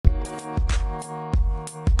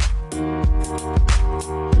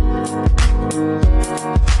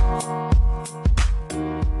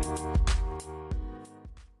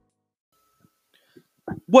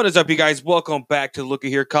What is up, you guys? Welcome back to Looky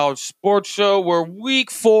Here College Sports Show, where week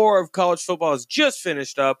 4 of college football has just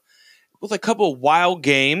finished up with a couple of wild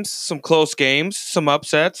games, some close games, some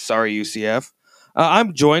upsets. Sorry, UCF.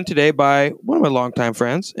 I'm joined today by one of my longtime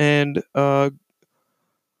friends, and every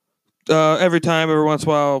once in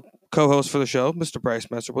a while, co-host for the show, Mr. Bryce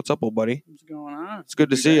Messer. What's up, old buddy? What's going on? It's good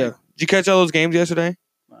to see you. Did you catch all those games yesterday?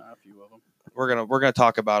 A few of them. We're gonna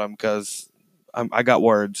talk about them because I got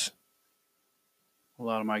words. A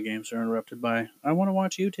lot of my games are interrupted by, I want to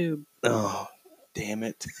watch YouTube. Oh, damn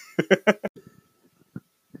it.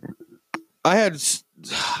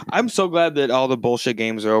 I'm so glad that all the bullshit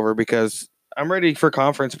games are over because I'm ready for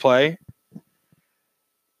conference play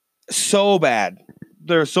so bad.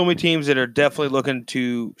 There are so many teams that are definitely looking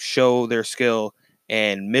to show their skill,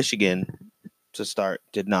 and Michigan, to start,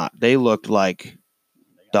 did not. They looked like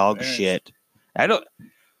dog shit.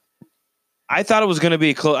 I thought it was going to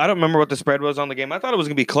be close. I don't remember what the spread was on the game. I thought it was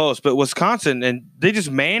going to be close, but Wisconsin, and they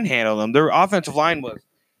just manhandled them. Their offensive line was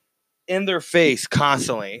in their face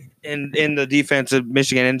constantly in the defense of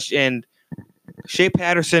Michigan. And Shea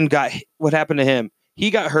Patterson what happened to him? He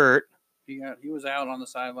got hurt. He was out on the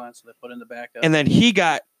sideline, so they put in the backup. And then he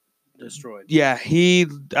got destroyed. Yeah, I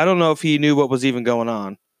don't know if he knew what was even going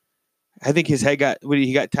on. I think his head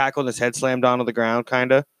he got tackled and his head slammed onto the ground,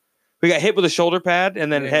 kind of. We got hit with a shoulder pad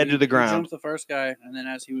and then head to the ground. He jumped the first guy, and then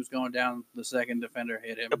as he was going down, the second defender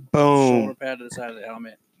hit him. Boom. Shoulder pad to the side of the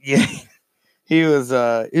helmet. Yeah, he was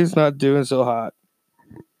not doing so hot.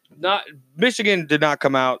 Michigan did not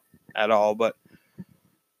come out at all, but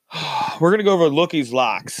we're gonna go over Lookie's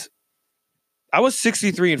locks. I was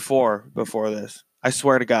 63-4 before this. I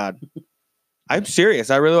swear to God, I'm serious.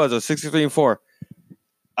 I really was. I was 63-4.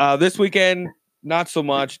 This weekend, not so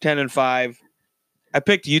much. 10-5. I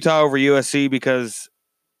picked Utah over USC because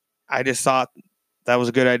I just thought that was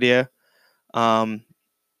a good idea. What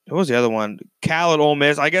was the other one? Cal at Ole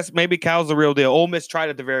Miss. I guess maybe Cal's the real deal. Ole Miss tried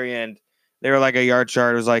at the very end. They were like a yard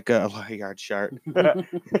short. It was like a yard short. It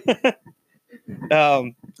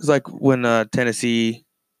was like when Tennessee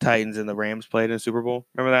Titans and the Rams played in the Super Bowl.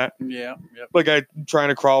 Remember that? Yeah. Yep. Like I trying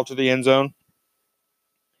to crawl to the end zone.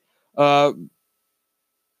 What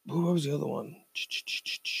was the other one?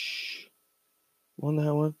 Won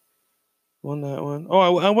that one. Oh,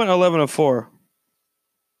 I went 11-4.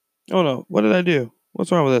 Oh no, what did I do?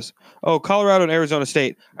 What's wrong with this? Oh, Colorado and Arizona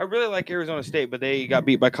State. I really like Arizona State, but they got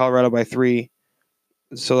beat by Colorado by 3,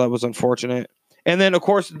 so that was unfortunate. And then of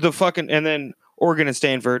course and then Oregon and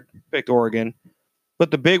Stanford picked Oregon,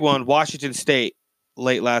 but the big one, Washington State,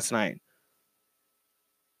 late last night.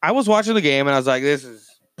 I was watching the game and I was like, this is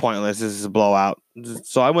pointless. This is a blowout.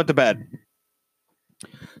 So I went to bed.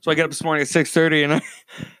 So I get up this morning at 6:30 and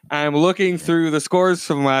I'm looking through the scores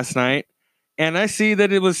from last night, and I see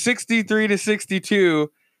that it was 63-62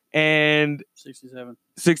 and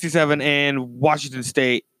 67, and Washington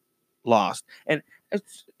State lost. And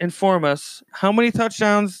inform us, how many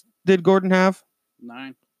touchdowns did Gordon have?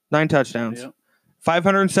 9. 9 touchdowns. Yep.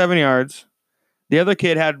 507 yards. The other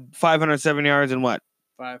kid had 507 yards and what?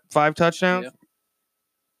 5 touchdowns?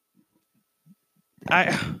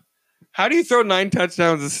 Yep. How do you throw 9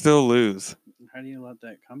 touchdowns and still lose? How do you let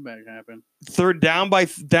that comeback happen? They're down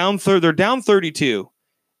 32.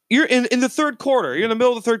 You're in the third quarter. You're in the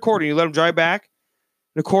middle of the third quarter. You let them drive back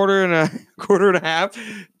in a quarter and a half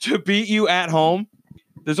to beat you at home.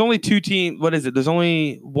 There's only 2 teams. What is it? There's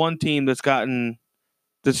only one team that's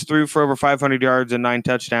threw for over 500 yards and 9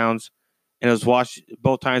 touchdowns, and it was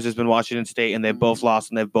both times it's been Washington State, and they've both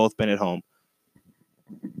lost, and they've both been at home.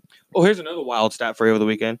 Oh, here's another wild stat for you over the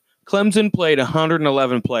weekend. Clemson played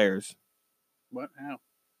 111 players. What? How?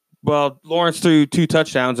 Well, Lawrence threw 2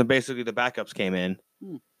 touchdowns, and basically the backups came in.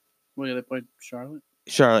 Well, yeah, they played Charlotte?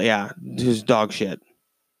 Charlotte, yeah. Just dog shit.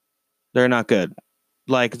 They're not good.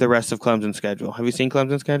 Like the rest of Clemson's schedule. Have you seen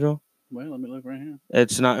Clemson's schedule? Well, let me look right here.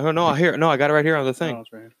 It's not. Oh, no, I got it right here on the thing. Oh,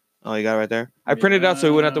 it's right here. Oh, you got it right there? I printed it out so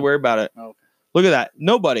we wouldn't have to worry about it. Okay. Look at that.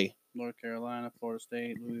 Nobody. North Carolina, Florida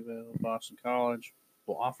State, Louisville, Boston College.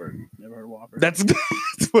 Wofford. Never heard of Wofford. That's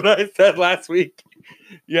what I said last week.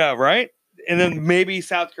 Yeah, right? And then maybe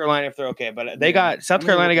South Carolina if they're okay. But South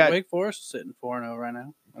Carolina got... Wake Forest is sitting 4-0 right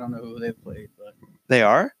now. I don't know who they've played, but... They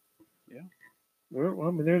are? Yeah. Well,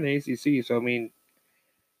 I mean, they're in the ACC, so I mean...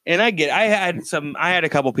 And I had a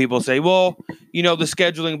couple people say, well, the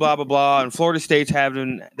scheduling, blah, blah, blah, and Florida State's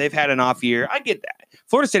they've had an off year. I get that.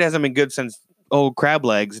 Florida State hasn't been good since old crab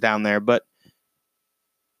legs down there, but...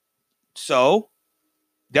 So...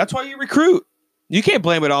 That's why you recruit. You can't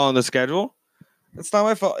blame it all on the schedule. That's not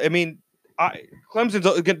my fault. I mean, Clemson's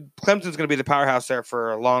going to be the powerhouse there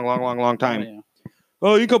for a long, long, long, long time. Oh, yeah.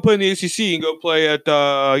 oh, you can go play in the ACC. You can go play at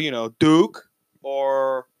Duke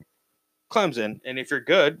or Clemson. And if you're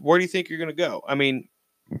good, where do you think you're going to go? I mean,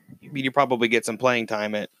 you probably get some playing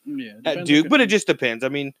time at Duke, but it just depends. I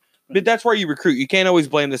mean, but that's where you recruit. You can't always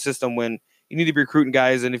blame the system when you need to be recruiting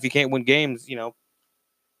guys. And if you can't win games,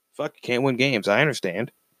 fuck, you can't win games. I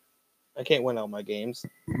understand. I can't win all my games.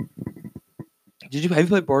 Have you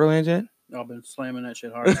played Borderlands yet? I've been slamming that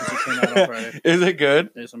shit hard since it came out on Friday. Is it good?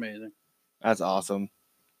 It's amazing. That's awesome.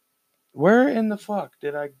 Where in the fuck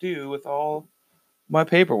did I do with all my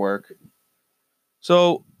paperwork?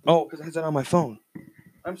 So, because I had it on my phone.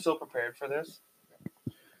 I'm so prepared for this.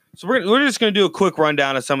 So we're just going to do a quick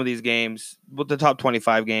rundown of some of these games, with the top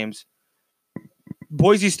 25 games.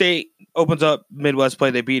 Boise State opens up Midwest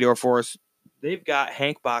play. They beat Air Force. They've got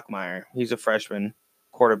Hank Bachmeier. He's a freshman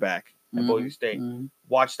quarterback at Boise State. Mm-hmm.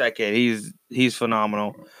 Watch that kid. He's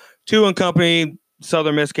phenomenal. 2 Company.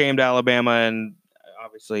 Southern Miss came to Alabama, and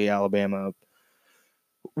obviously Alabama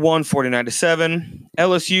won 49-7.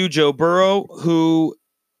 LSU, Joe Burrow, who,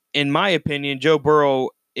 in my opinion, Joe Burrow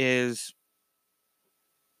is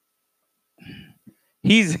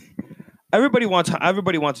everybody wants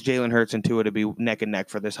Jalen Hurts and Tua to be neck and neck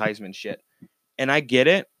for this Heisman shit, and I get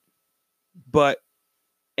it, but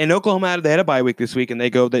in Oklahoma, they had a bye week this week, and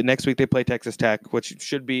the next week they play Texas Tech, which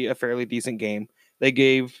should be a fairly decent game. They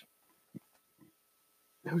gave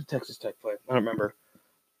who did Texas Tech play? I don't remember.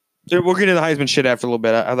 We'll get into the Heisman shit after a little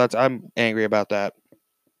bit. I'm angry about that.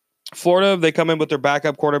 Florida, they come in with their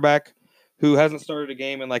backup quarterback who hasn't started a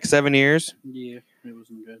game in like 7 years. Yeah, it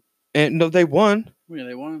wasn't good. And no, they won. Yeah,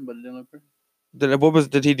 they won, but it didn't look pretty.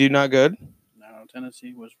 Did he do not good? No,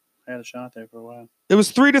 Tennessee had a shot there for a while. It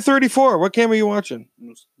was 3-34. What game were you watching? It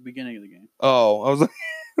was the beginning of the game. Oh, I was like,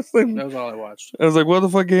 that was all I watched. I was like, what the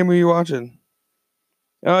fuck game were you watching?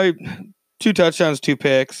 2 touchdowns, 2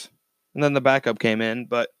 picks, and then the backup came in.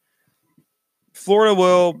 But Florida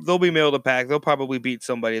they'll be middle of the pack. They'll probably beat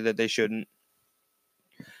somebody that they shouldn't.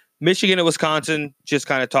 Michigan and Wisconsin just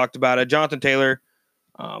kind of talked about it. Jonathan Taylor,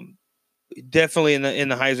 definitely in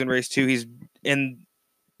the Heisman race too. He's in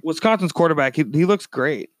Wisconsin's quarterback. He looks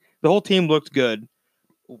great. The whole team looked good.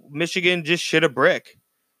 Michigan just shit a brick.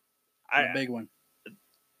 A big one.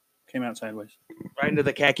 Came out sideways. Right into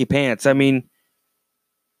the khaki pants. I mean,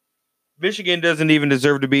 Michigan doesn't even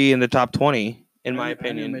deserve to be in the top 20, in my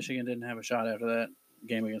opinion. I knew Michigan didn't have a shot after that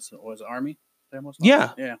game against Army.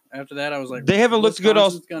 Yeah. Yeah. After that, I was like, they haven't looked good.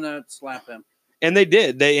 Wisconsin's gonna slap them. And they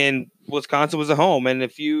did. And Wisconsin was at home. And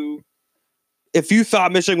if you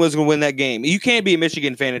thought Michigan was going to win that game, you can't be a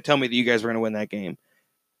Michigan fan and tell me that you guys were going to win that game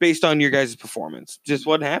based on your guys' performance. Just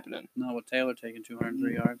wasn't happening. No, with Taylor taking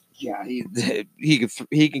 203 yards. Yeah,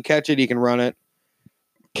 he can catch it. He can run it.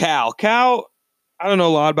 Cal, I don't know a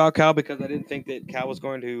lot about Cal because I didn't think that Cal was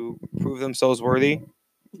going to prove themselves worthy.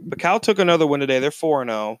 But Cal took another win today. They're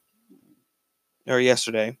 4-0. Or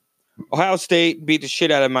yesterday. Ohio State beat the shit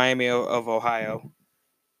out of Miami of Ohio.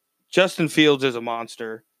 Justin Fields is a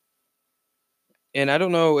monster. And I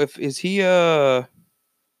don't know is he a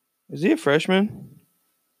freshman?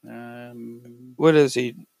 What is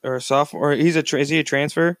he? Or a sophomore? Is he a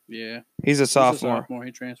transfer? Yeah. He's a sophomore.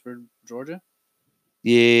 He transferred Georgia?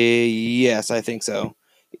 Yeah, yes, I think so.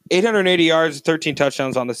 880 yards, 13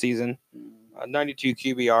 touchdowns on the season. 92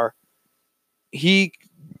 QBR. He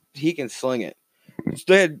can sling it.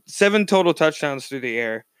 They had 7 total touchdowns through the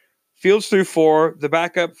air. Fields threw 4, the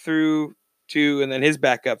backup threw 2, and then his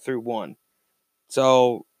backup threw 1.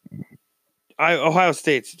 So Ohio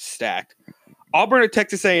State's stacked. Auburn at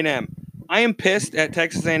Texas A&M. I am pissed at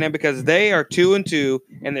Texas A&M because they are 2-2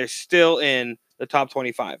 and they're still in the top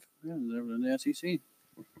 25. Yeah, they're in the SEC.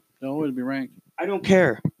 They'll always be ranked. I don't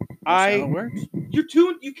care. That's how it works. You're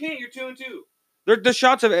 2. You can't. You're 2-2. The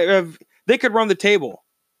shots of they could run the table.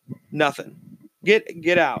 Nothing.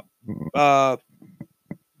 Get out.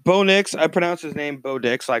 Bo Nix, I pronounced his name Bo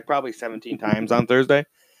Dix like probably 17 times on Thursday.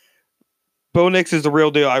 Bo Nix is the real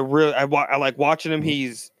deal. I like watching him.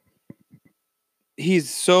 He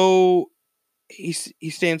stands so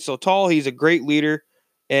tall. He's a great leader,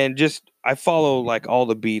 and just I follow like all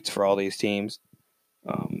the beats for all these teams.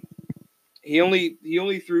 He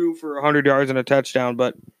only threw for 100 yards and a touchdown,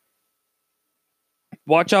 but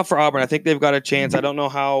watch out for Auburn. I think they've got a chance. I don't know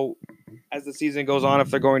how, as the season goes on, if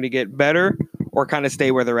they're going to get better or kind of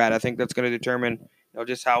stay where they're at. I think that's going to determine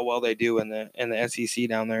just how well they do in the SEC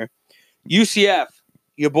down there. UCF,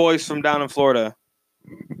 your boys from down in Florida,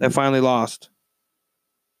 they finally lost.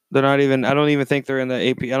 They're not even. I don't even think they're in the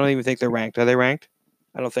AP. I don't even think they're ranked. Are they ranked?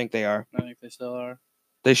 I don't think they are. I think they still are.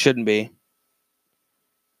 They shouldn't be.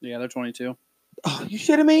 Yeah, they're 22. Oh, you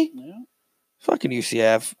shitting me? Yeah. Fucking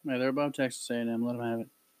UCF. Yeah, they're above Texas A&M. Let them have it.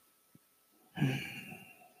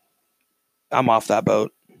 I'm off that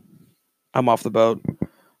boat. I'm off the boat.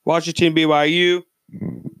 Washington, BYU.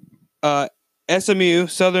 SMU,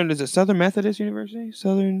 Southern, is it Southern Methodist University?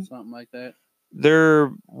 Southern. Something like that.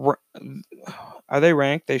 Are they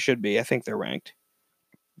ranked? They should be. I think they're ranked.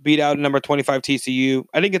 Beat out number 25 TCU.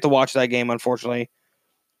 I didn't get to watch that game, unfortunately.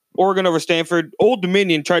 Oregon over Stanford. Old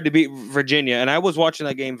Dominion tried to beat Virginia, and I was watching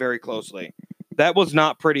that game very closely. That was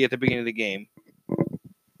not pretty at the beginning of the game.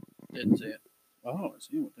 Didn't see it. Oh, I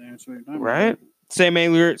see what the answer is. Right? Sam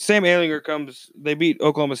Ehlinger comes. They beat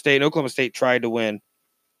Oklahoma State, and Oklahoma State tried to win.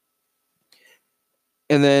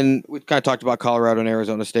 And then we kind of talked about Colorado and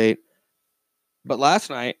Arizona State. But last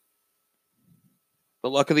night, the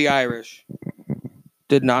luck of the Irish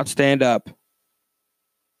did not stand up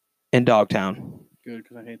in Dogtown. Good,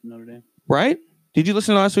 because I hate Notre Dame. Right? Did you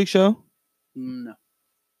listen to last week's show? No.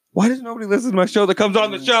 Why does nobody listen to my show that comes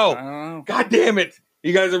on the show? I don't know. God damn it.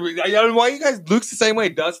 You guys are... Why you guys... Luke's the same way,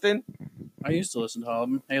 Dustin? I used to listen to all of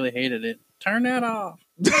them. Haley hated it. Turn that off.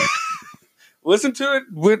 Listen to it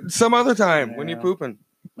with some other time when you're pooping.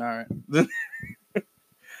 All right.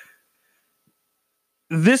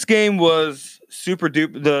 This game was super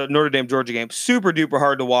duper... The Notre Dame-Georgia game. Super duper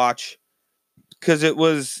hard to watch because it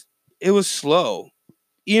was slow.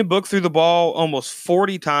 Ian Book threw the ball almost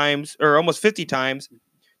 40 times, or almost 50 times.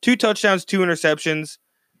 2 touchdowns, 2 interceptions.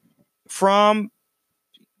 From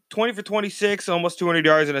 20 for 26, almost 200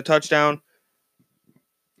 yards and a touchdown.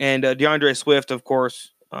 And DeAndre Swift, of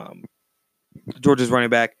course, Georgia's running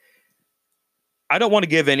back. I don't want to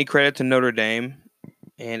give any credit to Notre Dame.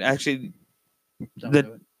 And actually... Don't do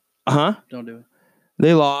it. Don't do it.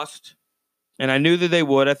 They lost. And I knew that they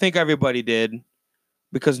would. I think everybody did.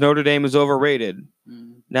 Because Notre Dame is overrated.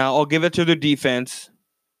 Mm. Now, I'll give it to their defense.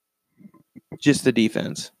 Just the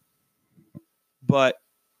defense. But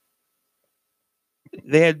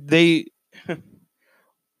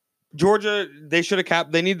Georgia, they should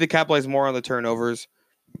have they needed to capitalize more on the turnovers.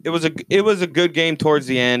 It was a good game towards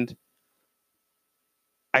the end.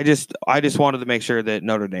 I just wanted to make sure that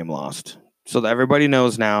Notre Dame lost. So that everybody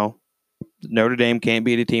knows now Notre Dame can't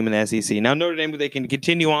beat a team in the SEC. Now Notre Dame, they can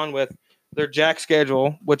continue on with their jack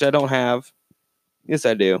schedule, which I don't have. Yes,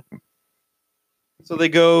 I do. So they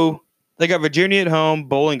got Virginia at home,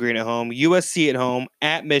 Bowling Green at home, USC at home,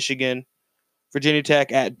 at Michigan, Virginia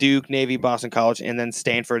Tech, at Duke, Navy, Boston College, and then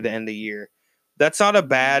Stanford at the end of the year. That's not a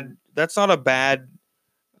bad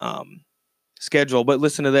schedule. But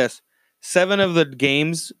listen to this. 7 of the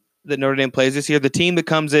games that Notre Dame plays this year, the team that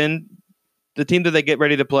they get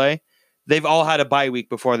ready to play, they've all had a bye week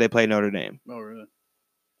before they play Notre Dame. Oh, really?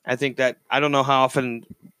 I think that, I don't know how often,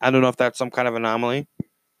 I don't know if that's some kind of anomaly.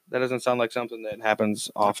 That doesn't sound like something that happens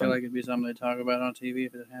often. I feel like it'd be something they talk about on TV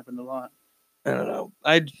if it happened a lot. I don't know.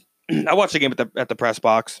 I watched the game at the press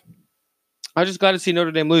box. I was just glad to see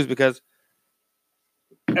Notre Dame lose because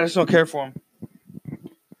I just don't care for them.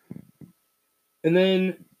 And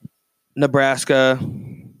then Nebraska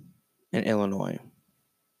and Illinois.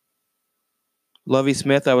 Lovie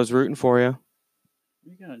Smith, I was rooting for you.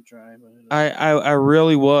 You gotta try, but I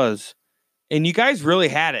really was. And you guys really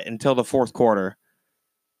had it until the fourth quarter.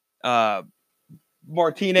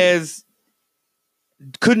 Martinez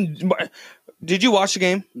couldn't. Did you watch the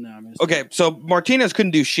game? No, I mean, okay, so Martinez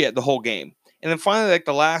couldn't do shit the whole game. And then finally, like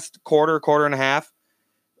the last quarter and a half,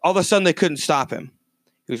 all of a sudden they couldn't stop him.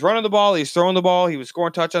 He was running the ball, he was throwing the ball, he was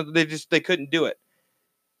scoring touchdowns. They couldn't do it.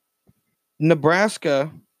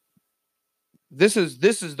 Nebraska, this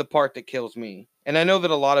is the part that kills me. And I know that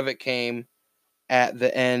a lot of it came at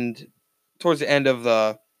the end, towards the end of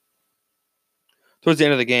the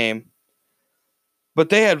game. But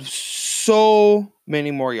they had so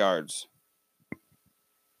many more yards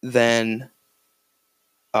than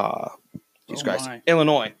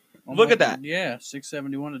Illinois. Look at that. Yeah,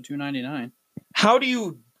 671 to 299. How do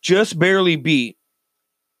you just barely beat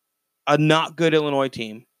a not good Illinois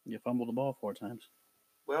team? You fumbled the ball 4 times.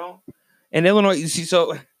 Well, and Illinois, you see,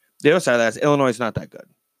 so the other side of that is Illinois is not that good.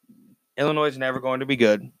 Illinois is never going to be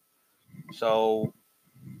good. So,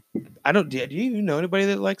 do you know anybody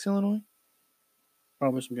that likes Illinois?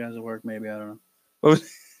 Probably some guys at work, maybe. I don't know.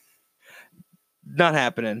 Not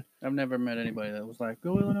happening. I've never met anybody that was like,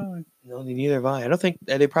 go Illinois. No, neither have I. I don't think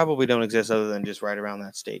they probably don't exist other than just right around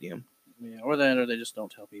that stadium. Yeah, or they just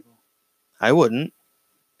don't tell people. I wouldn't.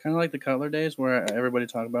 Kind of like the Cutler days where everybody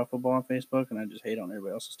talked about football on Facebook, and I just hate on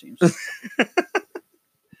everybody else's teams.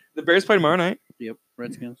 The Bears play tomorrow night. Yep,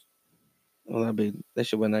 Redskins. Well, they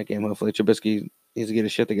should win that game. Hopefully, Trubisky needs to get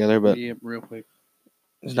his shit together, but yep, real quick.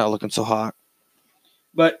 It's not looking so hot.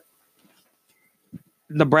 But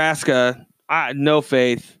Nebraska, No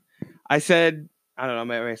faith. I said, I don't know,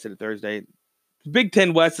 maybe I said it Thursday. Big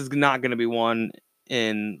Ten West is not going to be won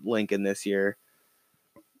in Lincoln this year.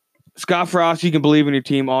 Scott Frost, you can believe in your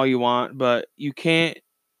team all you want, but you can't.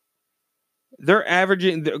 They're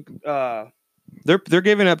averaging. They're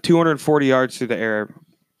giving up 240 yards through the air.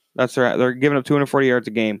 That's right. They're giving up 240 yards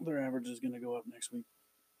a game. Their average is going to go up next week.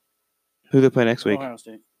 Who they play next week? Ohio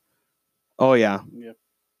State. Oh yeah. Yep.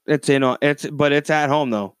 But it's at home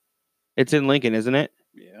though. It's in Lincoln, isn't it?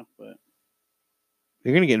 Yeah, but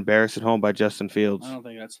You're gonna get embarrassed at home by Justin Fields I don't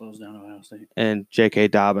think that slows down Ohio State. and J.K.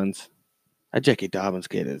 Dobbins. That J.K. Dobbins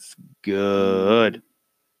kid is good.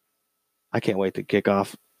 I can't wait to kick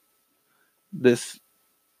off this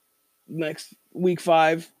next week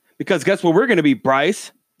 5 because guess where we're gonna be,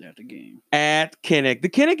 Bryce? At the game. At Kinnick. The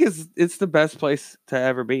Kinnick it's the best place to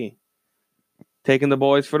ever be. Taking the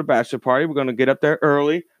boys for the bachelor party. We're gonna get up there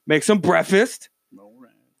early, make some breakfast. All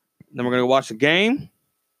right. Then we're gonna watch the game.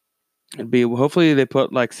 Hopefully they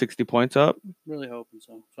put like 60 points up. Really hoping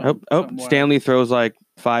so. Stanley throws like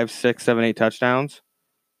 5, 6, 7, 8 touchdowns.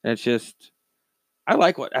 And it's just, I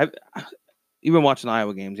like you've been watching the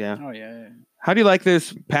Iowa games, yeah. Oh yeah. How do you like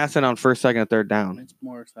this passing on first, second, and third down? It's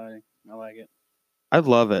more exciting. I like it. I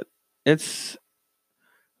love it. It's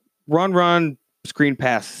run, screen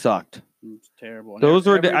pass sucked. It's terrible. Those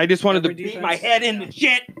were. I just wanted to beat my head in the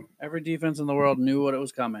shit. Every defense in the world knew what it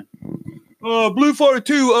was coming. Blue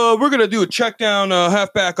 42, we're going to do a check down,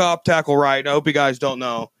 halfback op tackle right. I hope you guys don't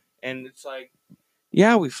know. And it's like,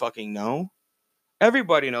 yeah, we fucking know.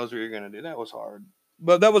 Everybody knows what you're going to do. That was hard.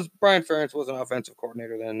 But that was, Brian Ferentz was an offensive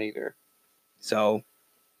coordinator then either. So,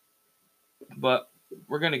 but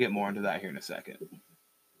we're going to get more into that here in a second.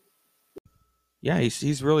 Yeah,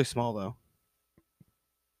 he's really small though.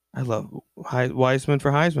 I love Wiseman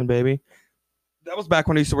for Heisman, baby. That was back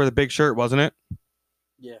when he used to wear the big shirt, wasn't it?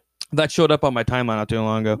 Yeah. That showed up on my timeline not too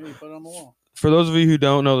long ago. Maybe put it on the wall. For those of you who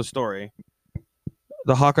don't know the story,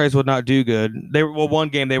 the Hawkeyes would not do good. One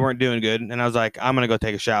game they weren't doing good, and I was like, I'm gonna go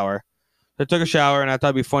take a shower. So I took a shower, and I thought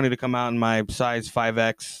it'd be funny to come out in my size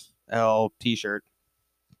 5XL T-shirt.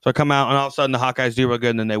 So I come out, and all of a sudden the Hawkeyes do real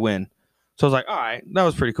good, and then they win. So I was like, all right, that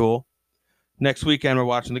was pretty cool. Next weekend we're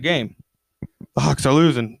watching the game. The Hawks are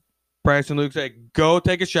losing. Bryce and Luke say, go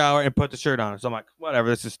take a shower and put the shirt on. So I'm like, whatever,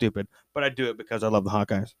 this is stupid. But I do it because I love the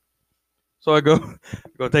Hawkeyes. So I go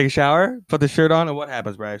take a shower, put the shirt on, and what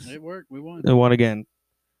happens, Bryce? It worked. We won. It won again.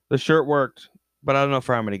 The shirt worked, but I don't know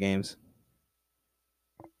for how many games.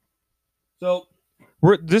 So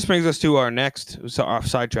this brings us to our next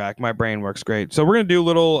sidetrack. My brain works great. So we're going to do a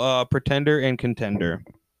little pretender and contender.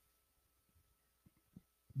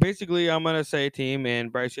 Basically, I'm going to say a team,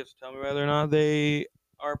 and Bryce, you have to tell me whether or not they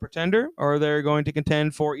are a pretender or they're going to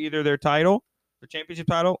contend for either their title, the championship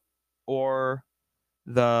title, or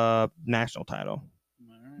the national title.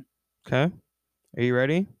 All right. Okay. Are you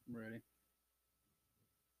ready? Ready.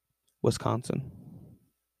 Wisconsin.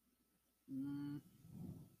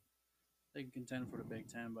 They can contend for the Big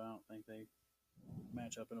Ten, but I don't think they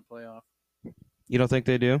match up in a playoff. You don't think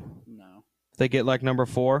they do? No. If they get like number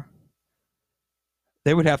 4,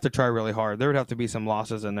 they would have to try really hard. There would have to be some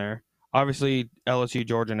losses in there. Obviously, LSU,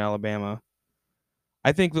 Georgia, and Alabama.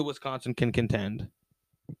 I think that Wisconsin can contend.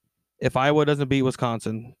 If Iowa doesn't beat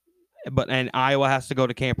Wisconsin, and Iowa has to go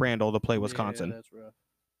to Camp Randall to play Wisconsin. Yeah, that's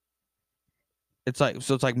rough.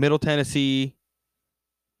 It's like Middle Tennessee,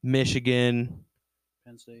 Michigan,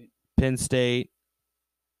 Penn State,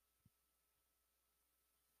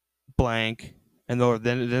 blank, and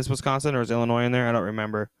then is Wisconsin or is Illinois in there? I don't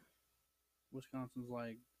remember. Wisconsin's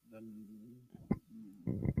like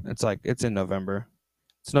it's in November.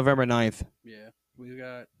 It's November 9th. Yeah, we've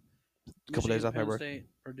got A couple days off my Penn birthday. State,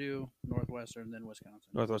 Purdue, Northwestern, then Wisconsin.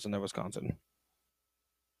 Northwestern, then Wisconsin.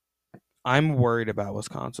 I'm worried about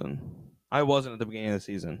Wisconsin. I wasn't at the beginning of the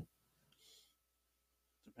season.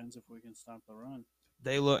 Depends if we can stop the run.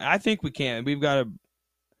 I think we can. We've got to.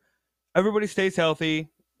 Everybody stays healthy.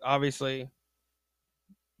 Obviously,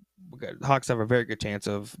 Hawks have a very good chance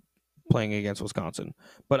of playing against Wisconsin,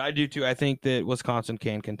 but I do too. I think that Wisconsin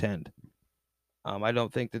can contend. I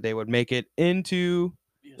don't think that they would make it into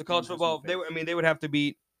the college football. They would have to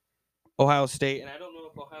beat Ohio State, and I don't know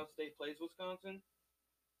if Ohio State plays Wisconsin.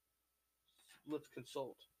 Let's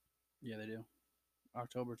consult. Yeah, they do.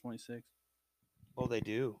 October 26th. Oh, they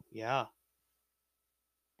do. Yeah.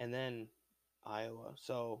 And then Iowa.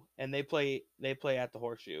 So, and they play at the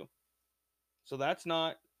Horseshoe. So that's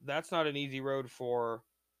not an easy road for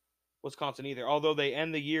Wisconsin either. Although they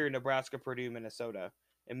end the year Nebraska, Purdue, Minnesota.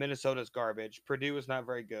 And Minnesota's garbage. Purdue is not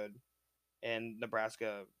very good. And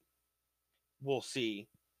Nebraska, we'll see.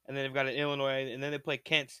 And then they've got an Illinois, and then they play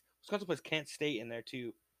Kent. Wisconsin plays Kent State in there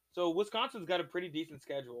too. So Wisconsin's got a pretty decent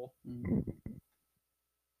schedule. Mhm.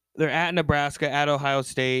 They're at Nebraska, at Ohio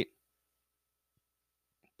State,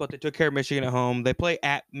 but they took care of Michigan at home. They play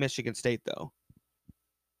at Michigan State though.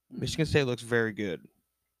 Michigan State looks very good.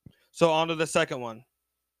 So on to the second one.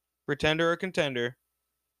 Pretender or contender?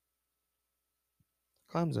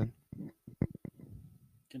 Clemson.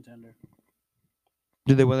 Contender.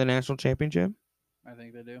 Do they win the national championship? I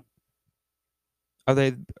think they do. Are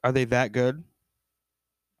they that good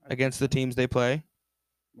against the teams they play?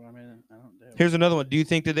 Well, I mean, I don't. Here's another one. Do you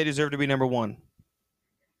think that they deserve to be number one?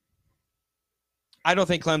 I don't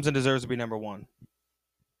think Clemson deserves to be number one.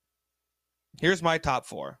 Here's my top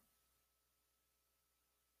four.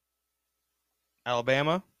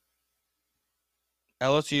 Alabama,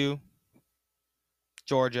 LSU,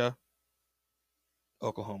 Georgia,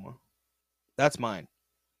 Oklahoma. That's mine.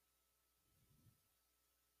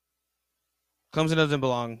 Clemson doesn't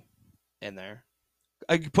belong in there.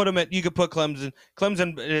 I could put them at. You could put Clemson.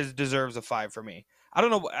 Clemson deserves a 5 for me. I don't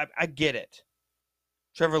know. I get it.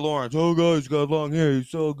 Trevor Lawrence. Oh, guys, got long hair. He's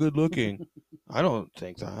so good looking. I don't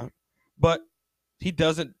think that, but he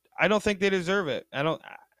doesn't. I don't think they deserve it. I don't.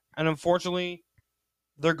 And unfortunately,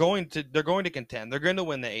 they're going to contend. They're going to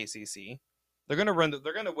win the ACC. They're going to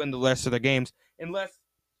win the rest of their games unless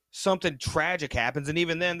something tragic happens. And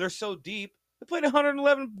even then, they're so deep. They played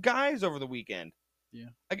 111 guys over the weekend. Yeah.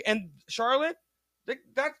 And Charlotte,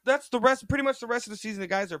 that's the rest. Pretty much the rest of the season. The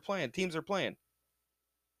guys are playing. Teams are playing.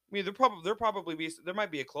 I mean, there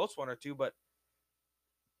might be a close one or two, but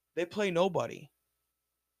they play nobody.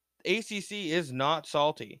 The ACC is not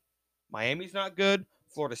salty. Miami's not good.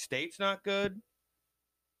 Florida State's not good.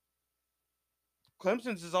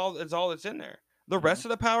 Clemson's is all that's in there. The rest of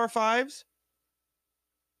the Power Fives,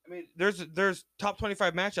 I mean, there's top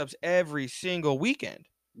 25 matchups every single weekend.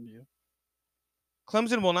 Yeah.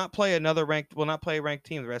 Clemson will not play a ranked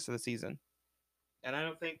team the rest of the season, and I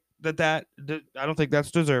don't think I don't think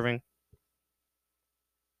that's deserving.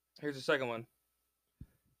 Here's the second one.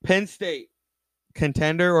 Penn State,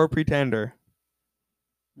 contender or pretender?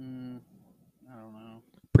 I don't know.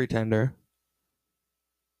 Pretender.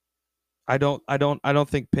 I don't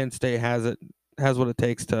think Penn State has what it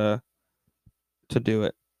takes to do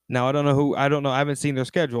it. Now I don't know. I haven't seen their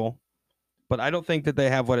schedule, but I don't think that they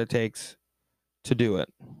have what it takes to do it.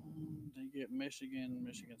 They get Michigan,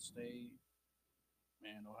 Michigan State,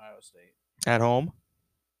 and Ohio State At home.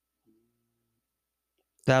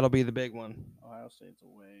 That'll be the big one. Ohio State's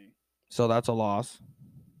away. So that's a loss.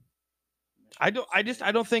 I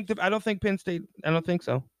don't think Penn State. I don't think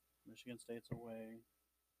so. Michigan State's away.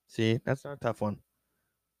 See, that's not a tough one.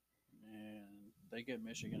 And they get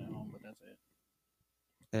Michigan at home, but that's it.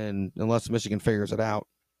 And unless Michigan figures it out.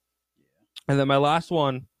 Yeah. And then my last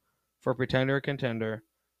one for pretender or contender,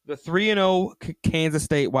 the 3-0 Kansas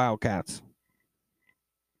State Wildcats.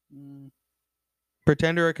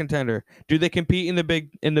 Pretender or contender? Do they compete in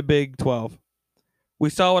the Big 12? We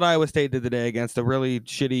saw what Iowa State did today against the really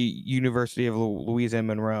shitty University of Louisiana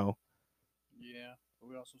Monroe. Yeah, but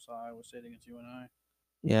we also saw Iowa State against UNI.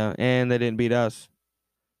 Yeah, and they didn't beat us.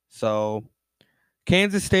 So,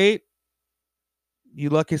 Kansas State, you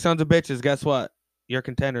lucky sons of bitches, guess what? You're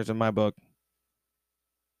contenders in my book.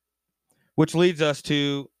 Which leads us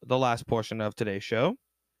to the last portion of today's show.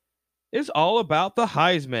 It's all about the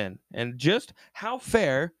Heisman and just how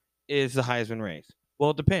fair is the Heisman race. Well,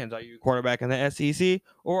 it depends. Are you a quarterback in the SEC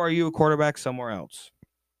or are you a quarterback somewhere else?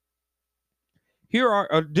 Here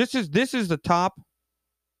are this is the top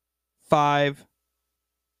 5.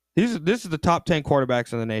 This is the top 10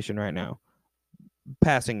 quarterbacks in the nation right now.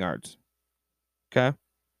 Passing yards. Okay.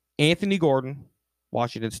 Anthony Gordon,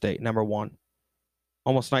 Washington State, number 1.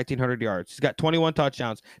 Almost 1,900 yards. He's got 21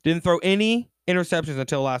 touchdowns. Didn't throw any interceptions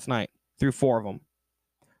until last night. Threw 4 of them.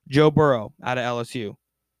 Joe Burrow out of LSU.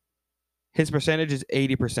 His percentage is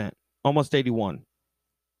 80%. Almost 81.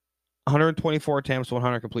 124 attempts,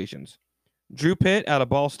 100 completions. Drew Pitt out of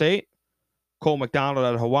Ball State. Cole McDonald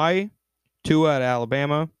out of Hawaii. Tua out of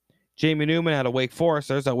Alabama. Jamie Newman out of Wake Forest.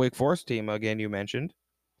 There's that Wake Forest team again you mentioned.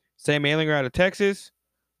 Sam Ehlinger out of Texas.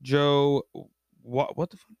 Joe, what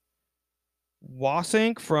the fuck?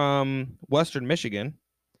 Wasink from Western Michigan.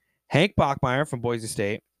 Hank Bachmeier from Boise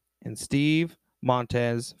State. And Steve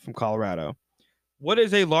Montez from Colorado. What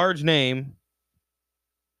is a large name,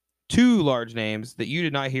 2 large names that you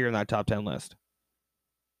did not hear in that top 10 list?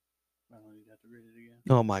 Well, you'd have to read it again.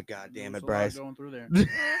 Oh my God, damn it, Bryce. Going through there.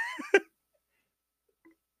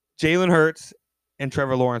 Jalen Hurts and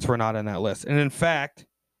Trevor Lawrence were not in that list. And in fact,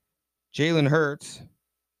 Jalen Hurts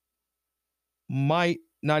might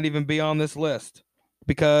not even be on this list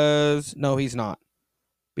because, no, he's not.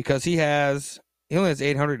 because he only has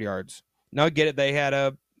 800 yards. Now I get it. They had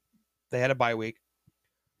a bye week.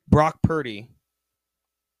 Brock Purdy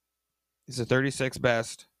is the 36th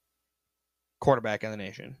best quarterback in the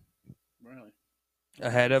nation. Really?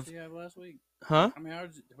 Ahead What of did he have last week? Huh? How many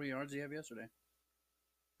yards did he have yesterday?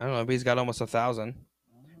 I don't know, but he's got almost 1,000.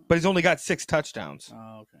 Oh, But he's only got 6 touchdowns.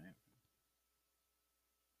 oh, okay.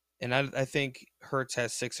 And I think Hurts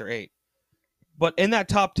has 6 or 8. But in that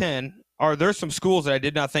top 10, there's some schools that I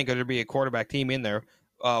did not think there'd be a quarterback team in there.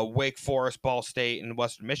 Wake Forest, Ball State, and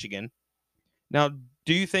Western Michigan. Now,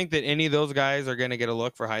 do you think that any of those guys are going to get a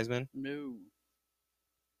look for Heisman? No.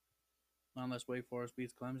 Unless Wake Forest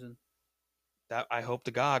beats Clemson. That I hope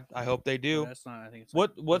to God. I hope they do. But that's not. I think it's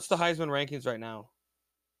What's the Heisman rankings right now?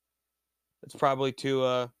 It's probably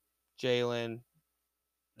Tua, Jalen,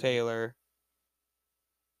 Taylor.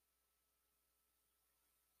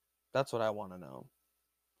 That's what I want to know.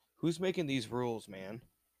 Who's making these rules, man?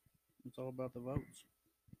 It's all about the votes.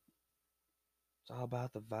 It's all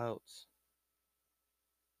about the votes.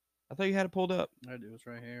 I thought you had it pulled up. I do. It's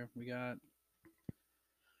right here. We got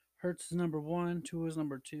Hurts is number 1. Tua is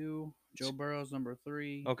number 2. Joe Burrow's number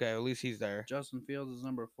 3. Okay, at least he's there. Justin Fields is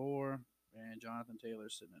number 4. And Jonathan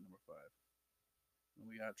Taylor's sitting at number 5. And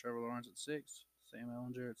we got Trevor Lawrence at 6. Sam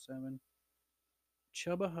Ellinger at 7.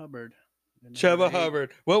 Chuba Hubbard. Chuba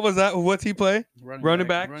Hubbard. What was that? What's he play? Running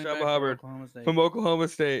back? Chuba Hubbard from Oklahoma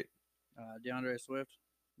State. DeAndre Swift,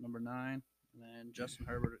 number 9. And then Justin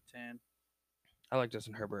Herbert at 10. I like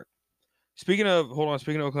Justin Herbert. Speaking of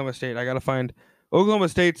Oklahoma State, I got to find Oklahoma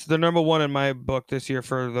State's the number 1 in my book this year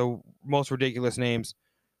for the most ridiculous names.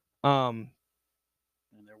 And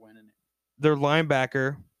they're winning it. Their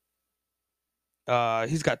linebacker,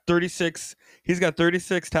 he's got 36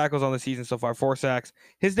 tackles on the season so far, 4 sacks.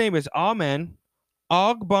 His name is Amen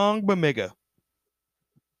Ogbongbemiga.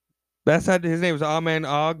 His name is Amen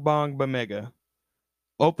Ogbongbemiga.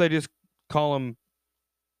 Hope they just call him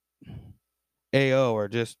AO or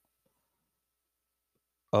just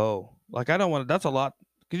O. Like, I don't want to. That's a lot.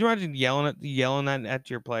 Could you imagine yelling that at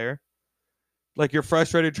your player? Like, you're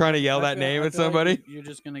frustrated trying to yell that name at somebody. Like you're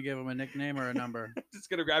just gonna give him a nickname or a number. Just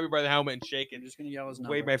gonna grab you by the helmet and shake it. I'm just gonna yell his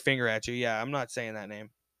number. Wave my finger at you. Yeah, I'm not saying that name.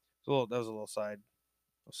 That was a little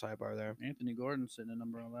sidebar there. Anthony Gordon's sitting at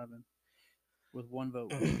number 11 with 1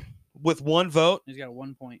 vote. With 1 vote, He's got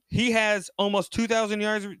 1 point. he has almost 2,000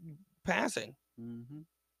 yards passing. Mm-hmm.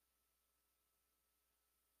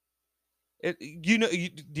 Do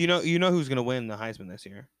you know who's gonna win the Heisman this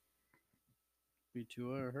year? Be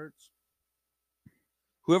Tua or Hurts.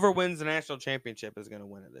 Whoever wins the national championship is gonna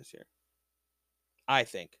win it this year. I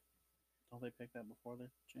think. Don't they pick that before the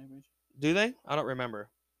championship? Do they? I don't remember.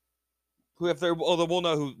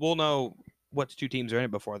 We'll know what 2 teams are in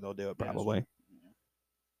it before they'll do it probably. Yeah.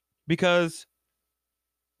 Because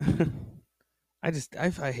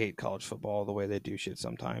I hate college football the way they do shit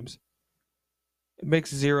sometimes. It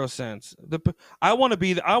makes 0 sense. I want to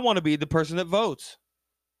be the person that votes.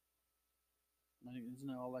 Isn't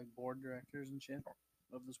it all like board directors and shit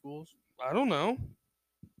of the schools? I don't know.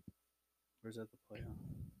 Or is that the playoff?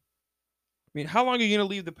 I mean, how long are you going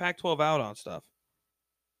to leave the Pac-12 out on stuff?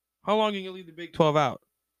 How long are you going to leave the Big 12 out?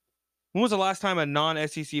 When was the last time a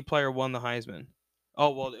non-SEC player won the Heisman?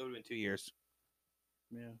 Oh, well, it would have been 2 years.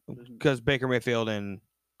 Yeah. Because Baker Mayfield and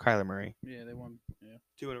Kyler Murray. Yeah, they won. Yeah.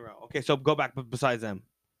 2 in a row. Okay, so go back besides them.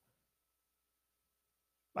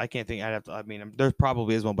 I can't think. There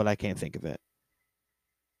probably is one, but I can't think of it.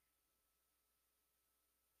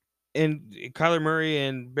 And Kyler Murray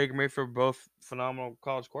and Baker Mayfield were both phenomenal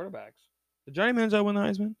college quarterbacks. Did Johnny Manziel win the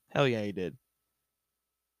Heisman? Hell yeah, he did.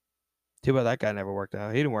 Too bad that guy never worked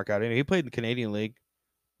out. He didn't work out anyway. He played in the Canadian League.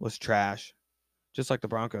 Was trash. Just like the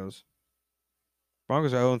Broncos.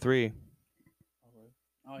 Broncos are 0-3.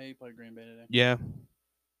 Oh, yeah, he played Green Bay today. Yeah.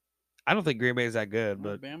 I don't think Green Bay is that good,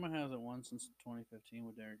 but Alabama hasn't won since 2015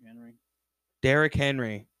 with Derrick Henry. Derrick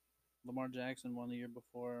Henry. Lamar Jackson won the year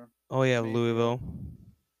before. Oh, yeah, Louisville.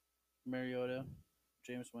 Mariota,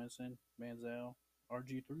 Jameis Winston, Manziel,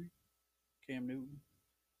 RG3, Cam Newton.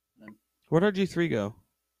 Where'd RG3 go?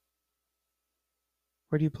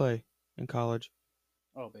 Where do you play in college?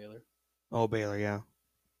 Oh, Baylor. Oh, Baylor, yeah.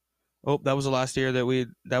 Oh, that was the last year that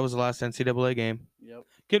was the last NCAA game. Yep.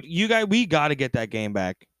 We got to get that game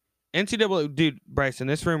back. NCAA, dude, Bryce, in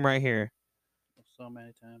this room right here. So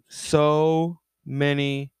many times. So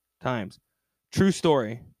many times. True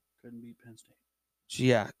story. Couldn't beat Penn State.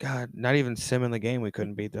 Yeah, God, not even Sim in the game. We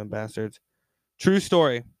couldn't beat them bastards. True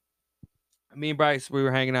story. Me and Bryce, we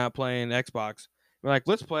were hanging out playing Xbox. We're like,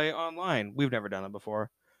 let's play online. We've never done it before.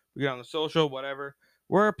 We get on the social, whatever.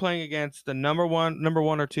 We're playing against the number one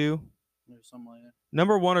or 2 There's something like that.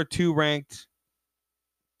 number 1 or 2 ranked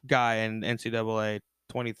guy in NCAA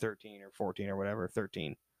 2013 or 14 or whatever,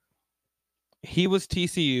 13. He was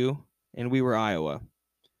TCU and we were Iowa.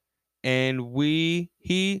 And we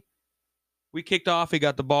kicked off, he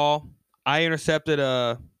got the ball. I intercepted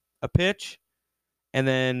a pitch, and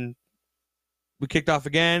then we kicked off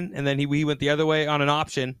again, and then he went the other way on an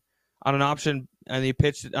option, and he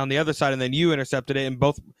pitched on the other side, and then you intercepted it, and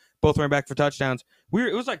both ran back for touchdowns.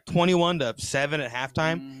 It was like 21-7 at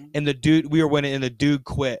halftime, and we were winning, and the dude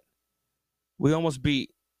quit. We almost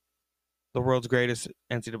beat the world's greatest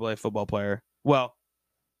NCAA football player. Well,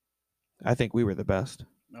 I think we were the best.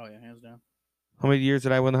 Oh yeah, hands down. How many years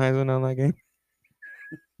did I win the Heisman on that game?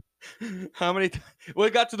 How many? Well,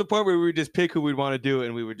 it got to the point where we would just pick who we'd want to do it,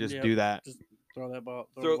 and we would just do that. Just throw that ball.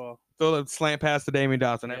 Throw the ball. Throw the slant pass to Damian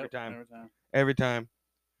Dawson every time.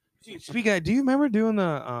 Speaking of that, do you remember doing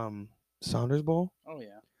the Saunders Bowl? Oh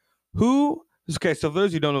yeah. Okay, so for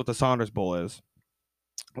those who don't know what the Saunders Bowl is,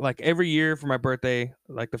 like every year for my birthday,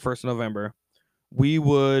 like the 1st of November, we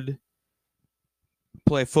would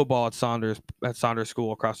play football at Saunders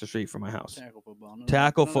School across the street from my house. Tackle football.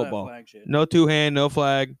 Tackle football. No 2-hand, no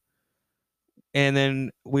flag. And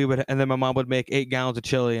then my mom would make 8 gallons of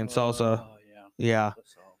chili and salsa. Oh Yeah.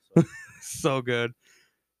 The salsa. So good.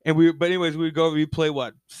 And we'd go, we'd play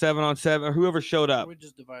what? 7-on-7, or whoever showed up. We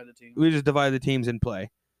just divide the teams. We just divided the teams and play.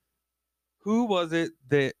 Who was it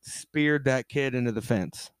that speared that kid into the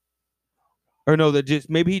fence? Or no,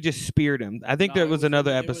 maybe he just speared him. I think there was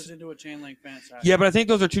another episode. It was into a chain link fence. Yeah, but I think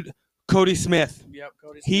those are two. Cody Smith. Yep,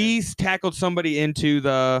 Cody Smith. He's tackled somebody into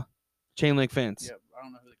the chain link fence. Yep, I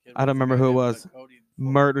don't know who the kid was. I don't remember who it was. Cody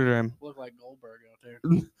murdered him. Looked like Goldberg out there.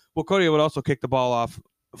 Well, Cody would also kick the ball off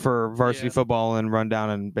for varsity football and run down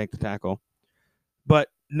and make the tackle. But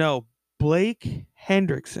no, Blake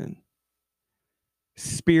Hendrickson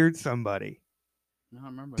speared somebody. No, I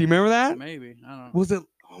remember. Do you remember that? Maybe. I don't know. Was it?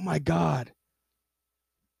 Oh my God.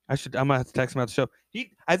 I'm gonna have to text him out the show.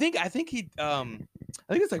 I think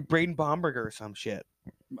it's like Braden Bomberger or some shit.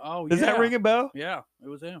 Oh, Does that ring a bell? Yeah, it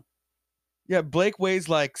was him. Yeah, Blake weighs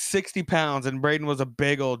like 60 pounds, and Braden was a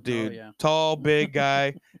big old dude. Oh, yeah. Tall, big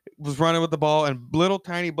guy, was running with the ball, and little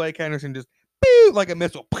tiny Blake Henderson just like a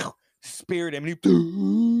missile, speared him, and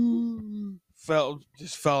he fell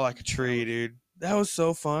like a tree, dude. That was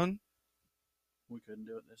so fun. We couldn't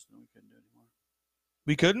do it this time. We couldn't do it anymore.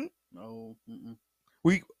 We couldn't? No.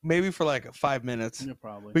 We maybe for like 5 minutes. Yeah,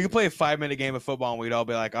 probably. We could play a 5-minute game of football, and we'd all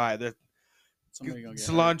be like, all right, there's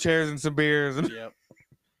some lawn chairs and some beers. And yep.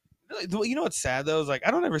 You know what's sad though? Is like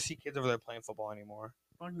I don't ever see kids over there playing football anymore.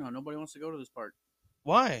 Fuck no, nobody wants to go to this park.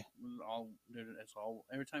 Why? It's all.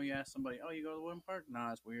 Every time you ask somebody, "Oh, you go to the Woodland Park?"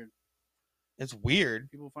 Nah, it's weird. It's weird.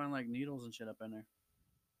 People find like needles and shit up in there.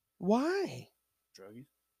 Why? Druggies.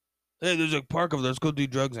 Hey, there's a park over there. Let's go do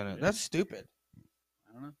drugs in it. Yeah. That's stupid.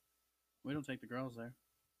 I don't know. We don't take the girls there.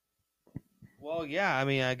 Well, yeah. I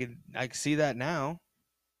mean, I could see that now.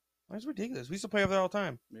 That's ridiculous. We used to play over there all the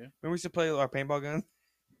time. Yeah. Remember we used to play our paintball guns?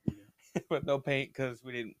 Yeah. With no paint because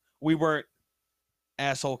we weren't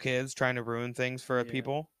asshole kids trying to ruin things for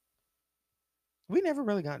people. We never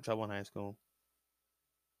really got in trouble in high school.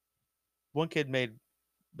 One kid made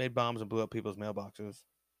bombs and blew up people's mailboxes.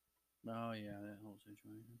 Oh yeah, that whole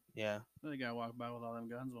situation. Yeah. The guy walked by with all them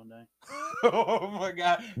guns one day. Oh my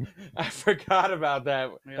God, I forgot about that.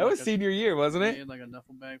 That was senior year, wasn't it? He had like a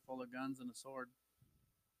duffel bag full of guns and a sword.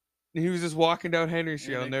 He was just walking down Henry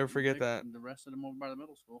Street. I'll never forget that. The rest of them over by the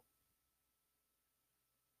middle school.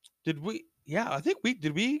 Did we? Yeah, I think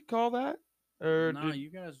did we call that? Or no, you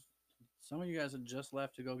guys. Some of you guys had just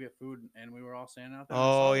left to go get food, and we were all standing out there.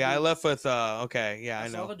 Oh yeah, I left with. Okay, yeah, I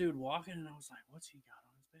know. I saw the dude walking, and I was like, "What's he got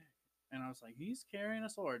on his back?" And I was like, "He's carrying a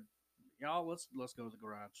sword." Y'all, let's go to the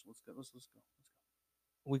garage. Let's go.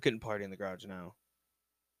 We couldn't party in the garage now.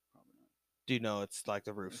 Probably not. Dude, no, it's like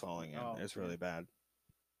the roof's falling in. It's really bad.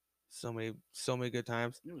 So many good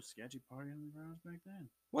times. It was sketchy partying in the garage back then.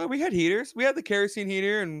 Well, we had heaters. We had the kerosene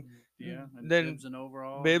heater, and and then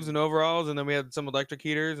bibs and overalls, and then we had some electric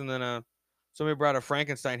heaters, and then somebody brought a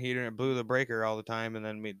Frankenstein heater and it blew the breaker all the time, and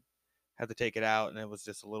then we had to take it out, and it was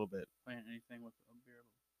just a little bit. Playing anything with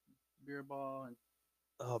a beer ball and.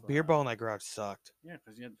 Oh, beer ball in that garage sucked. Yeah,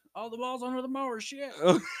 because you had all the balls under the mower, shit.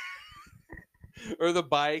 Or the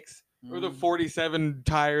bikes, or the 47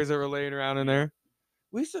 tires that were laying around in there.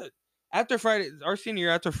 We used to, after Friday, our senior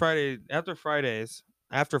year, after Fridays,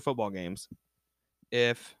 after football games,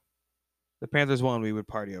 if the Panthers won, we would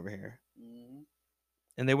party over here. Mm-hmm.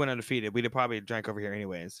 And they went undefeated. We'd have probably drank over here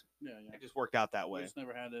anyways. Yeah. It just worked out that way. We just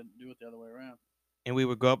never had to do it the other way around. And we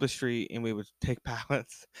would go up the street and we would take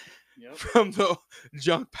pallets Yep. from the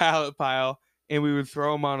junk pallet pile, and we would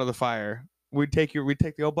throw them onto the fire. We'd take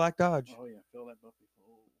the old black Dodge. Oh yeah, fill that puppy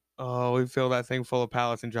full. Oh, we'd fill that thing full of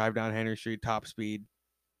pallets and drive down Henry Street top speed,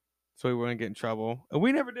 so we wouldn't get in trouble. And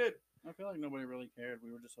we never did. I feel like nobody really cared.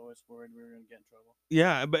 We were just always worried we were gonna get in trouble.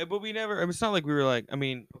 Yeah, but we never. It's not like we were like. I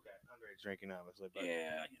mean, okay, underage drinking, obviously, but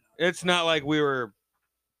Yeah, it's not like we were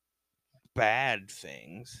bad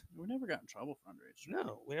things. we never got in trouble for underage drinking.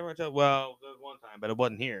 No, we never. Well, there was one time, but it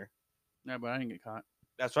wasn't here. No, but I didn't get caught.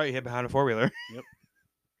 That's right. You hid behind a 4-wheeler. Yep.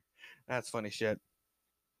 That's funny shit.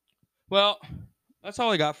 Well, that's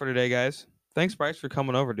all I got for today, guys. Thanks, Bryce, for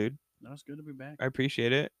coming over, dude. No, it's good to be back. I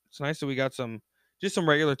appreciate it. It's nice that we got some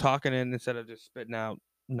regular talking in instead of just spitting out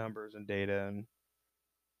numbers and data and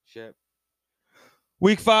shit.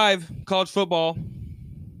 Week 5, college football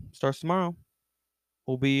starts tomorrow.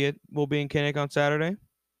 We'll be in Kinnick on Saturday.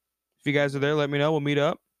 If you guys are there, let me know. We'll meet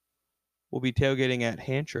up. We'll be tailgating at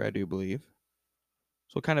Hampshire, I do believe.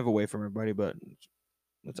 So kind of away from everybody, but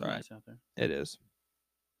it's all right. Nice out there. It is.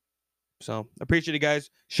 So appreciate it, guys.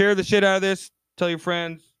 Share the shit out of this. Tell your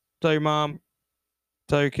friends. Tell your mom.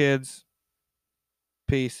 Tell your kids.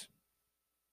 Peace.